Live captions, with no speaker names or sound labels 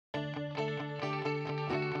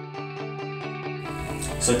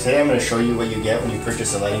So today I'm going to show you what you get when you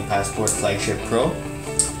purchase a Lighting Passport Flagship Pro.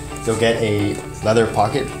 You'll get a leather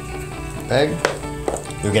pocket bag.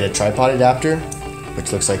 You'll get a tripod adapter,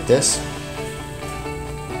 which looks like this.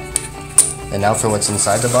 And now for what's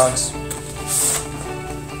inside the box.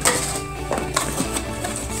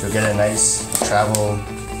 You'll get a nice travel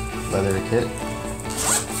leather kit.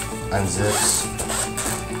 Unzips.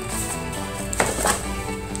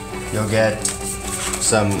 You'll get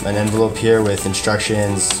an envelope here with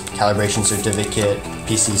instructions, calibration certificate,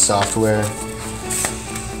 PC software.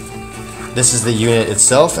 This is the unit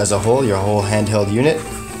itself as a whole, your whole handheld unit.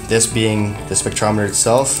 This being the spectrometer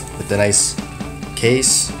itself with the nice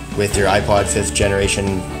case with your iPod 5th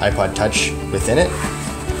generation iPod Touch within it.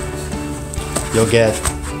 You'll get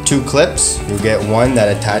 2 clips. You'll get one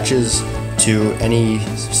that attaches to any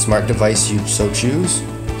smart device you so choose.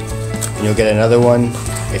 And you'll get another one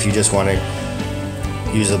if you just want to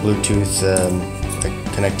use a Bluetooth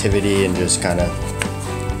connectivity and just kind of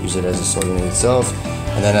use it as a sole unit itself.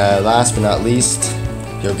 And then last but not least,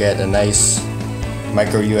 you'll get a nice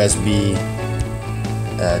micro USB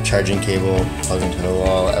charging cable plug into the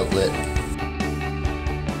wall outlet.